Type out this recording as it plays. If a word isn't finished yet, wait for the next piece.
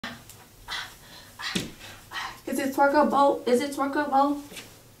it twerkable? Is it twerkable?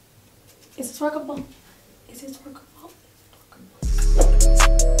 Is it twerkable? Is it twerkable?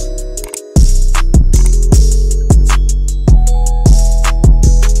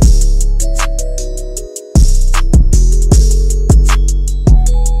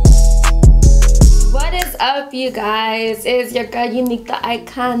 What is up, you guys? It's your girl Unique the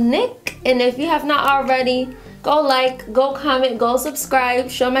Iconic, and if you have not already, go like, go comment, go subscribe,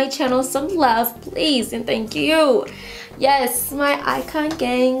 show my channel some love, please, and thank you. Yes, my icon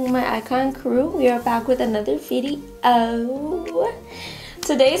gang, my icon crew, we are back with another video.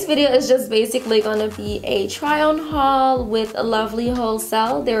 Today's video is just basically gonna be a try-on haul with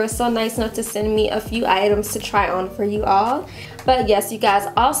Lovelywholesale. They were so nice enough to send me a few items to try on for you all. But yes, you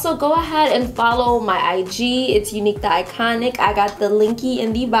guys, also go ahead and follow my IG. It's Unique the Iconic. I got the linky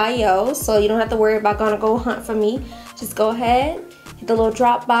in the bio, so you don't have to worry about gonna go hunt for me. Just go ahead, hit the little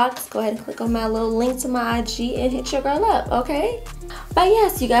drop box, go ahead and click on my little link to my IG and hit your girl up, okay? But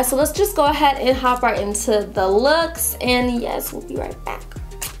yes, you guys, so let's just go ahead and hop right into the looks, and yes, we'll be right back.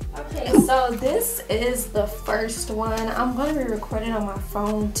 Okay, so this is the first one. I'm gonna be recording on my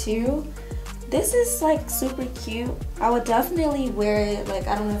phone too. This is like super cute. I would definitely wear it, like,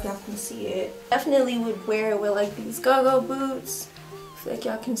 I don't know if y'all can see it. Definitely would wear it with like these go-go boots. I feel like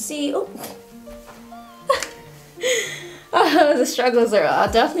y'all can see. Oh. The struggles are,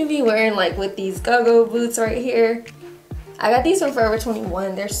 I'll definitely be wearing like with these go-go boots right here. I got these from Forever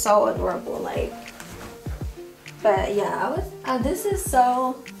 21. They're so adorable, like. But yeah, this is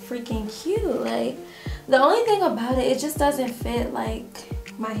so freaking cute. Like, the only thing about it, it just doesn't fit like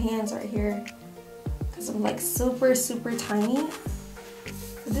my hands right here. I'm like super tiny.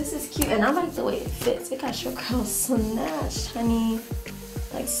 But this is cute, and I like the way it fits. It got your girl snatched, honey,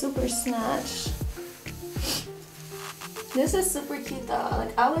 like super snatched. This is super cute though.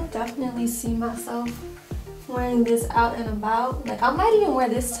 Like, I would definitely see myself wearing this out and about. Like, I might even wear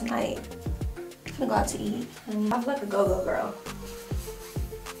this tonight. I'm gonna go out to eat, honey. I'm like a go-go girl.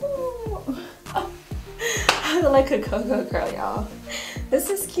 Oh. I look like a go-go girl, y'all. This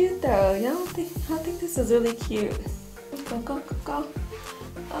is cute though. Y'all think, I think this is really cute. Go.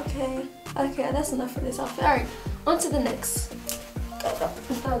 Okay, that's enough for this outfit. Alright, on to the next. Go.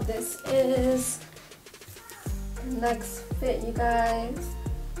 So this is the next fit, you guys.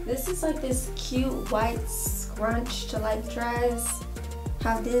 This is like this cute white scrunch to like dress.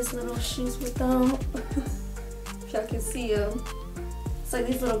 Have these little shoes with them. If y'all can see them. It's like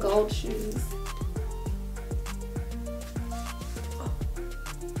these little gold shoes.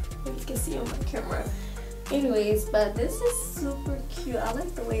 You can see on my camera. Anyways, but this is super cute. I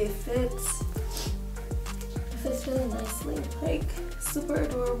like the way it fits. It fits really nicely. Like, super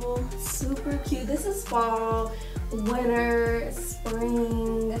adorable, super cute. This is fall, winter,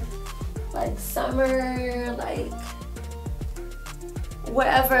 spring, like summer, like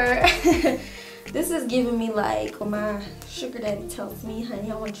whatever. This is giving me like what my sugar daddy tells me, honey,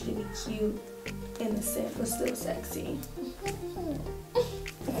 I want you to be cute, innocent, but still sexy.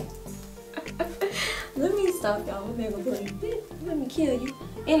 Let me stop, y'all. Let me kill you.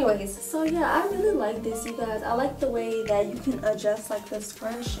 Anyways, so yeah, I really like this, you guys. I like the way that you can adjust like the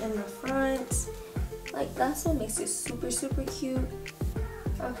scrunch in the front. Like, that's what makes it super cute.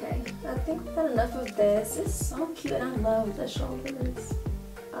 Okay, I think we got enough of this. It's so cute, and I love the shoulders.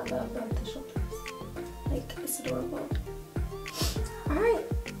 I love the shoulders. Like, it's adorable. Alright,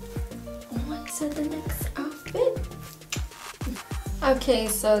 on to the next outfit. Okay,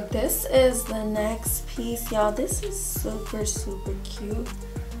 so this is the next piece, y'all. This is super cute.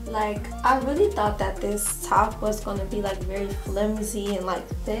 Like, I really thought that this top was gonna be like very flimsy and like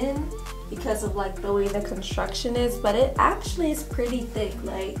thin because of like the way the construction is, but it actually is pretty thick.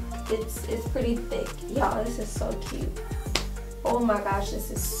 Like, it's pretty thick, y'all. This is so cute. Oh my gosh, this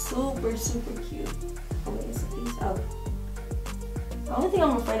is super cute. Oh wait, is these up? The only thing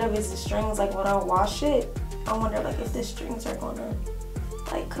I'm afraid of is the strings. Like, when I wash it, I wonder like if the strings are gonna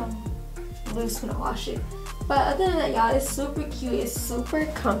like come loose when I wash it. But other than that, y'all, it's super cute. It's super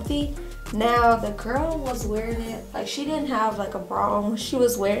comfy. Now, the girl was wearing it, like, she didn't have like a bra on when she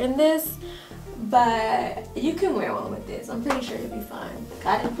was wearing this, but you can wear one with this. I'm pretty sure it'll be fine.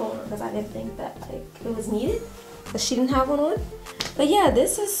 I didn't put one on because I didn't think that like it was needed, but she didn't have one on. But yeah,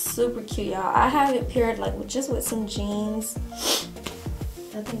 this is super cute, y'all. I have it paired like with some jeans.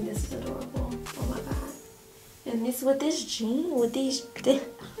 I think this is adorable. Oh my god. And this with this jean, with these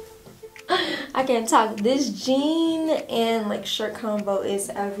I can't talk. This jean and like shirt combo is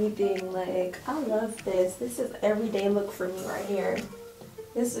everything. Like, I love this. This is everyday look for me right here.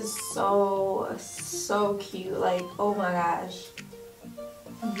 This is so cute. Like, oh my gosh.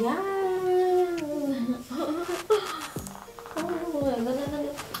 Yeah.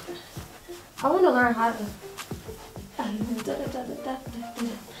 I want to learn how to. I want to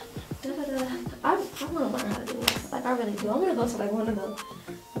learn how to do this. Like, I really do. I'm gonna go to like one of the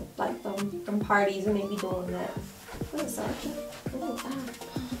like them parties and they be doing that. What is that?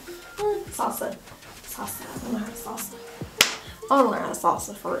 Salsa. Salsa. I don't know how to salsa. I want to learn how to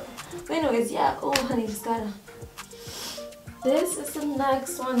salsa for it. But anyways, yeah. Oh, honey, just gotta. This is the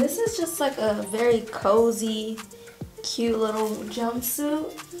next one. This is just like a very cozy, cute little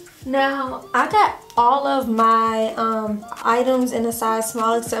jumpsuit. Now, I got all of my items in a size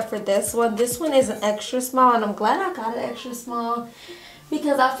small except for this one. This one is an extra small, and I'm glad I got it extra small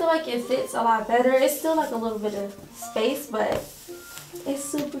because I feel like it fits a lot better. It's still like a little bit of space, but it's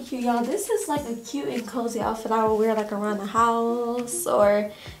super cute, y'all. This is like a cute and cozy outfit I would wear like around the house,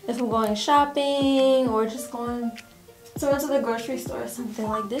 or if I'm going shopping, or just going to the grocery store or something.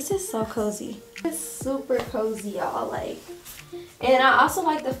 Like, this is so cozy. It's super cozy, y'all. Like, and I also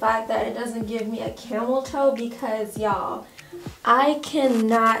like the fact that it doesn't give me a camel toe because, y'all, I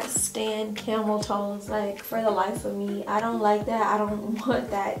cannot stand camel toes, like, for the life of me. I don't like that. I don't want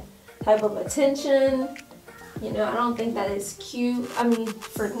that type of attention. You know, I don't think that is cute. I mean,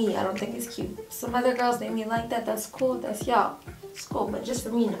 for me, I don't think it's cute. Some other girls, they may like that. That's cool. That's y'all. It's cool, but just for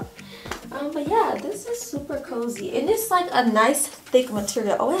me, no. But yeah, this is super cozy. And it's like a nice thick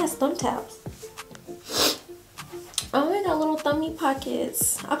material. Oh, it has thumb tabs. Oh, it got little thummy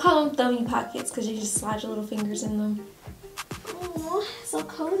pockets. I call them thummy pockets because you just slide your little fingers in them. Oh, so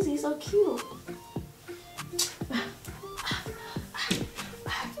cozy, so cute.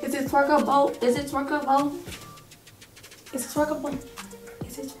 Is it twerkable? Is it twerkable? Is it twerkable?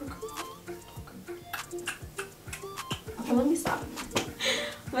 Is it twerkable? Okay, let me stop.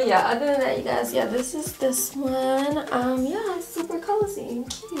 But yeah, other than that, you guys, yeah, this is this one. Yeah, it's super cozy and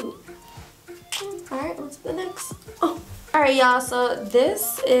cute. Alright, on to the next. Oh, alright, y'all, so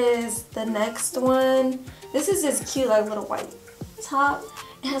this is the next one. This is this cute, like, little white top.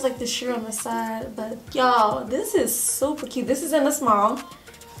 It has like the shirt on the side, but y'all, this is super cute. This is in a small.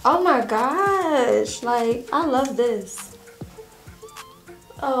 Oh my gosh, like, I love this.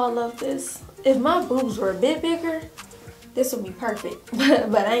 Oh, I love this. If my boobs were a bit bigger, this would be perfect,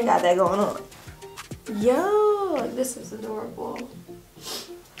 but I ain't got that going on. Yo, like, this is adorable.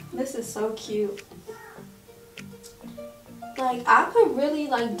 This is so cute. Like, I could really,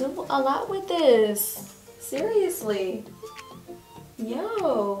 like, do a lot with this. Seriously.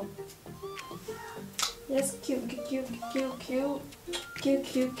 Yo. Yes, cute, cute, cute, cute, cute. Cute,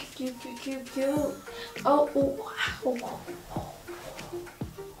 cute, cute, cute, cute, cute. Oh, wow.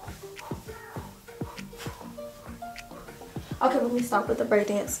 Okay, let me stop with the break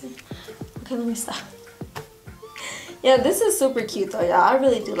dancing. Okay, let me stop. Yeah, this is super cute though, y'all. I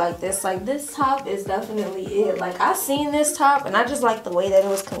really do like this. Like, this top is definitely it. Like, I seen this top and I just like the way that it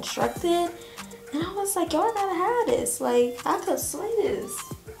was constructed. And I was like, yo, I gotta have this. Like, I could slay this.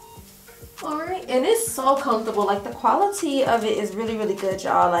 Alright, and it's so comfortable. Like, the quality of it is really, really good,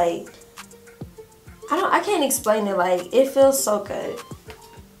 y'all. Like, I can't explain it. Like, it feels so good.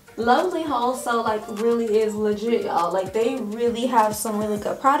 Lovely Wholesale, like, really is legit, y'all. Like, they really have some really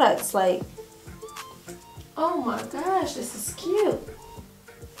good products. Like, oh my gosh, this is cute.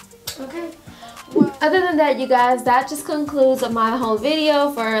 Okay. Well, other than that, you guys, that just concludes my whole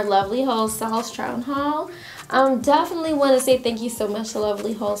video for Lovely Wholesale's try on haul. Definitely want to say thank you so much to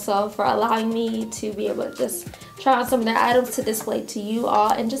Lovely Wholesale for allowing me to be able to just try on some of their items to display to you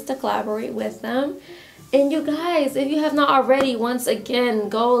all and just to collaborate with them. And you guys, if you have not already, once again,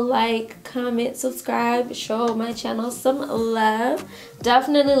 go like, comment, subscribe, show my channel some love.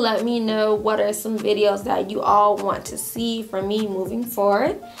 Definitely let me know what are some videos that you all want to see from me moving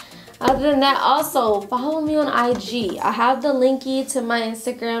forward. Other than that, also follow me on IG. I have the linky to my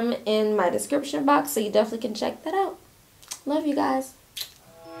Instagram in my description box, so you definitely can check that out. Love you guys.